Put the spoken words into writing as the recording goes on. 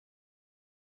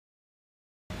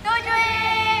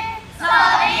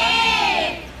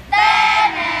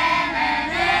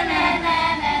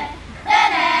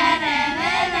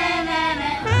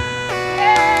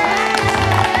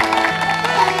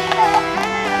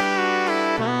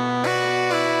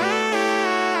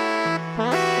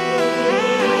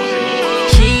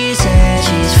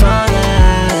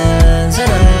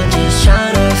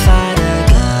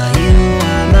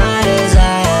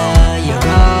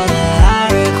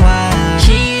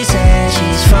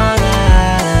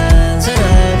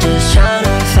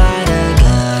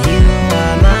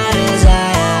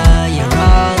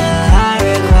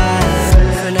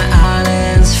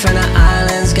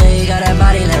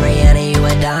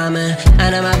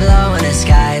am I blowing the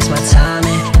sky? It's my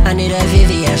timing. I need a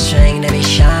VVS string to be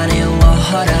shining. Whoa,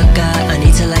 hold up, God, I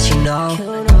need to let you know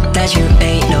that you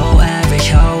ain't no average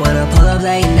hoe. When I pull up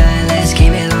late night, let's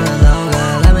keep it on the low.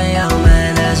 Girl, I'm a young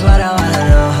man, that's what I wanna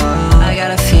know. I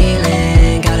got a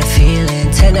feeling,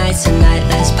 Ten nights tonight,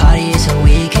 let's party, it's a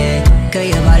weekend. Girl,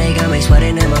 your body got me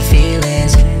sweating in my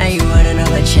feelings. And you wouldn't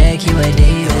know a chick, you a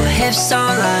diva. Your hips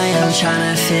don't lie, I'm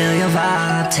tryna feel your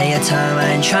vibe. Take your time,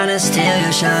 I ain't tryna steal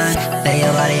your shine. Lay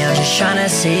your body, I'm just tryna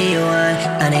see you on.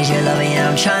 I need your love, yeah,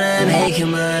 I'm tryna make you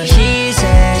mine. She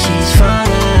said she's from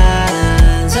the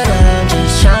islands, and I'm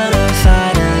just tryna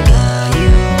find a girl.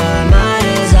 You are my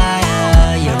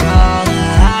desire, you're all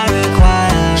that I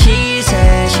require. She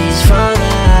said she's from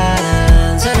the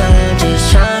islands, and I'm just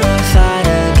tryna find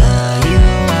a girl. You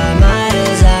are my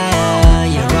desire,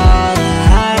 you're all that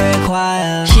I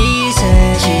require. She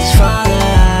said she's from the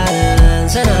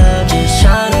islands, and I'm just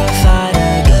tryna find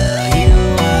a girl. You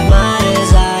are my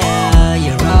desire,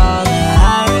 you're all that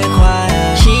I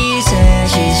require. She said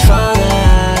she's from the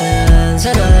islands.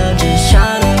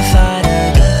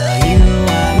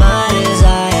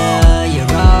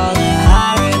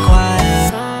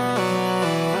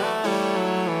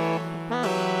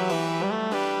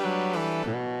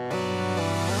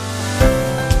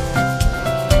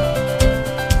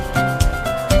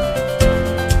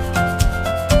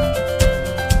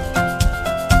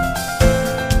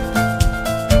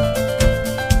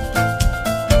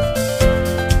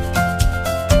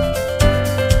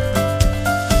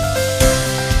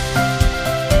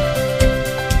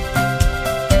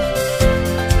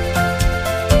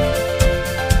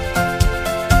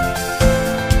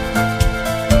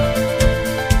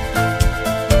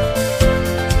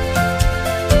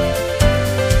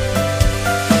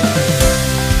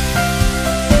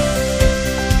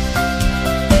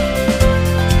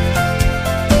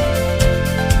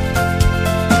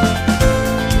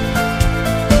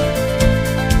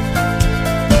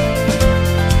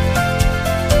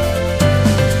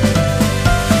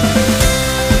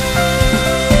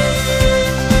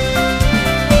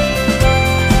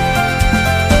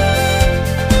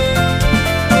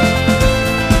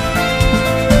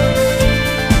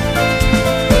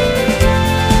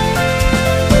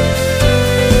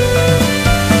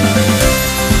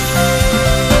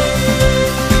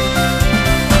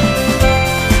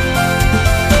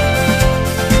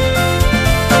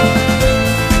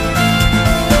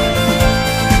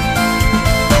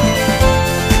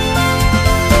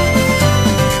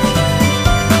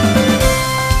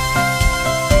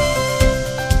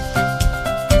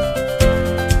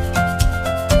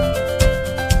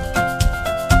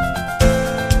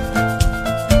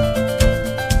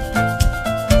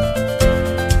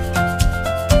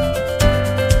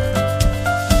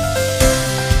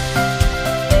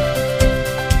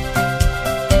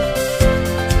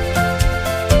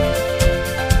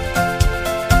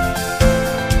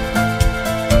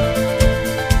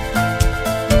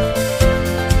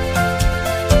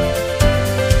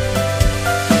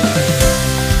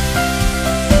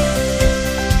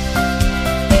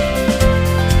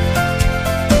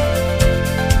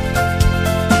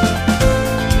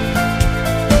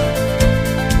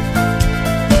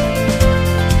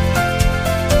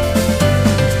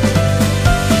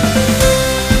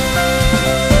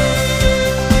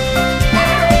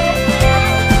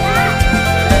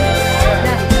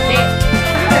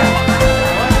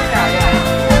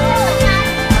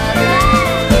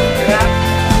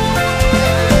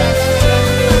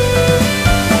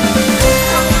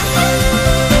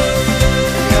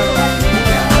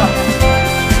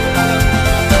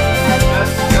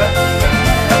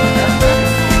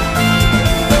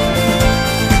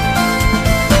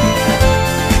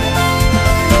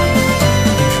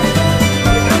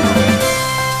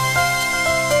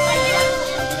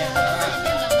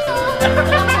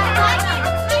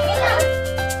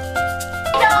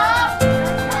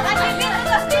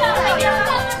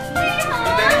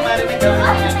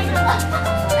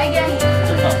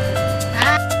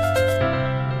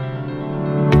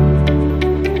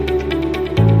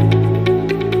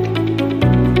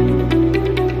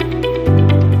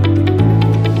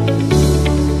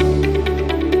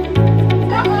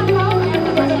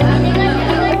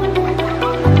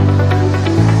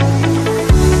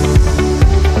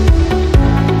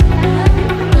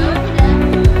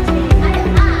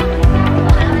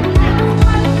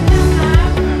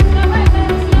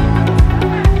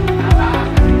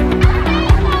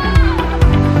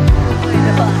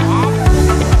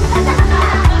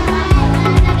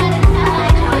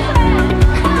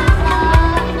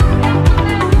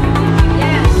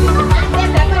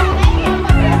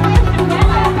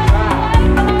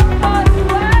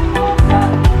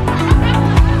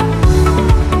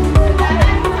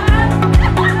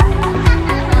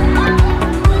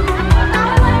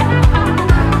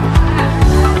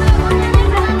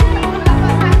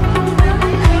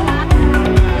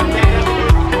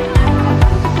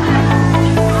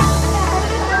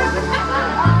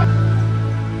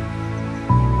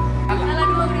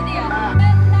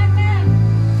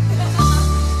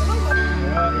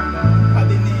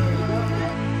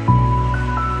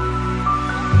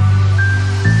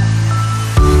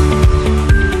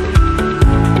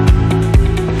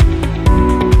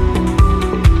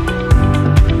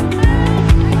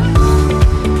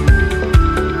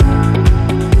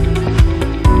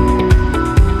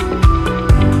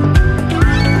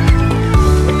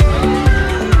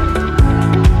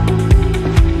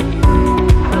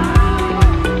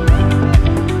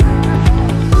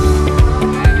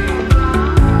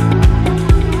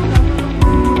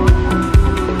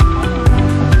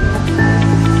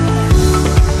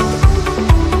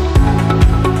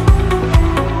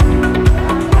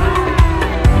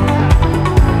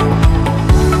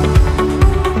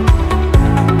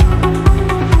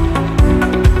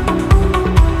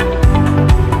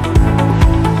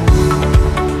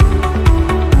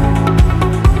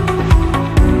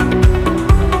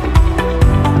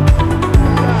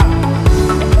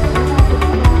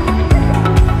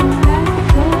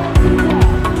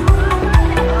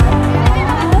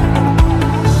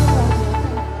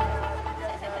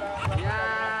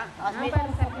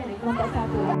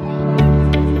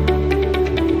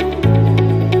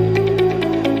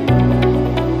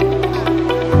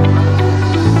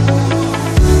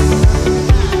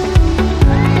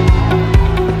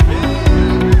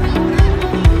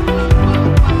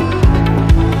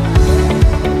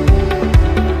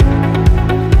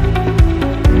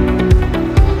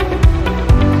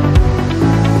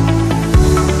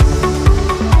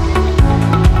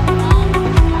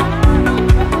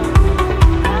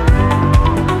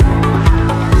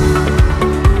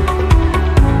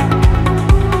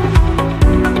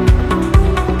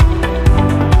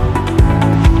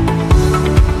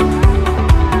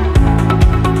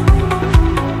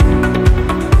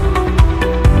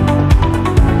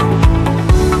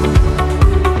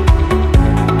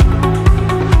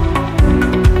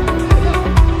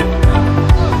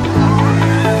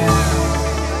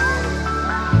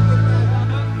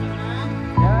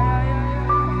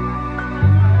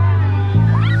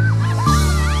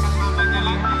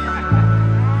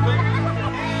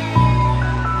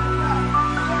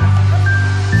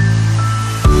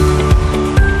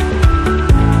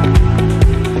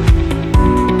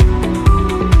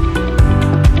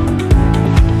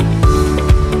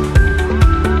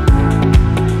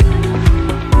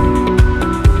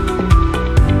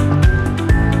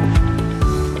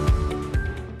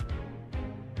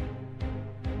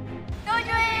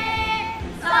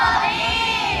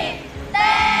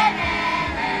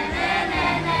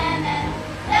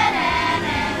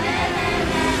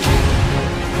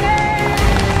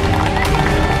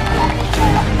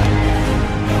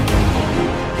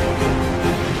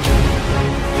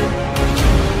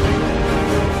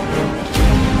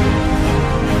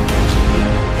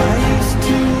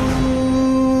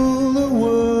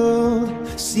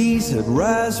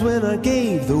 when I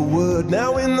gave the word.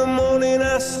 Now in the morning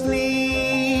I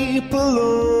sleep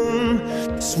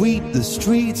alone. Sweep the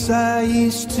streets I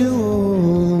used to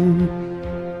own.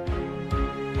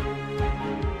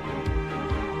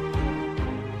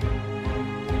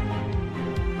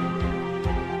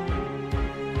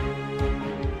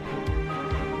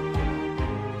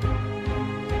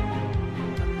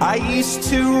 I used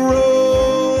to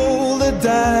roll the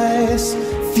dice,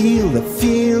 feel the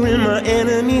fear in my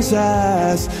enemy's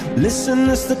eyes, listen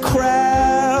as the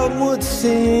crowd would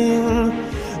sing.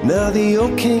 Now the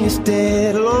old king is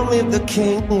dead, long live the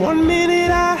king. 1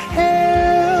 minute I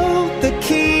held the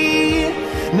key,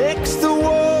 next the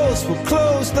walls were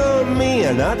closed on me,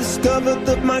 and I discovered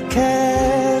that my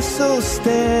castle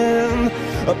stand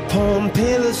upon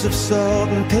pillars of salt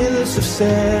and pillars of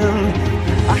sand.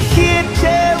 I hear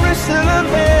Jerusalem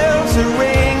bells are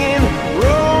ringing,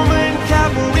 Roman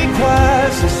cavalry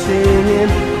choirs are singing.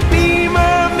 Be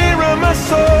my mirror, my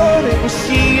sword and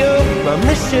shield, my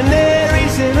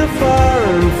missionaries in a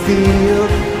foreign field.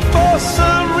 For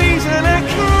some reason I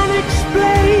can't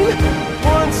explain,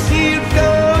 once you've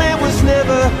gone it was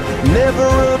never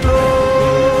an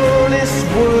honest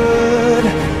word.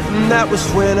 And that was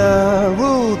when I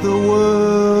ruled the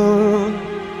world.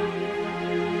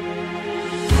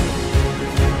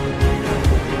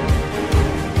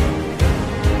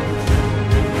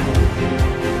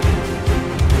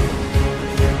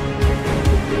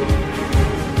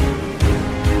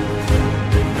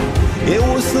 It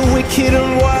was the wicked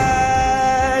and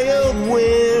wild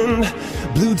wind,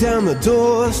 blew down the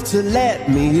doors to let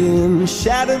me in,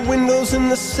 shattered windows and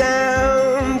the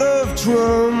sound of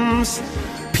drums.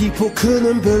 People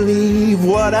couldn't believe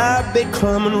what I'd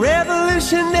become, and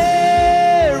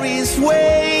revolutionaries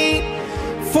wait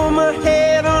for my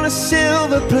head on a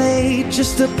silver plate,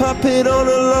 just a puppet on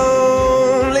a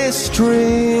lonely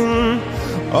string.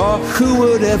 Oh, who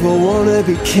would ever want to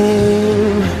be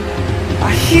king?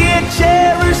 I hear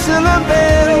Jerusalem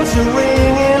bells are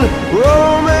ringing,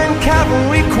 Roman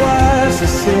cavalry choirs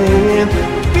are singing.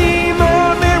 Be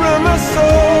my mirror, my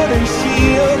sword and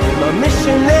shield, my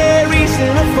missionaries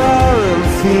in a foreign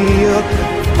field.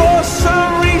 For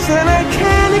some reason I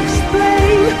can't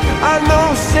explain, I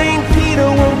know St. Peter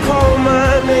won't call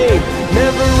my name,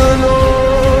 never an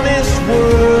honest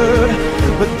word.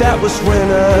 But that was when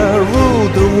I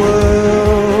ruled the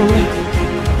world.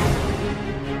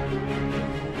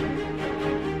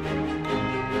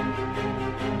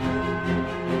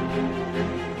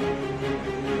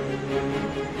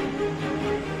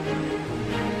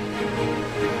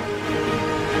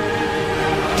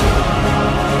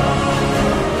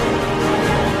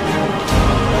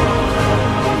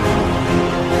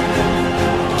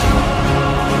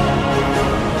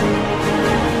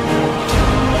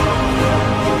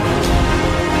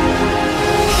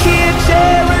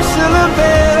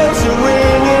 Bells are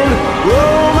ringing,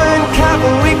 Roman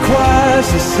cavalry choirs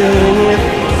are singing.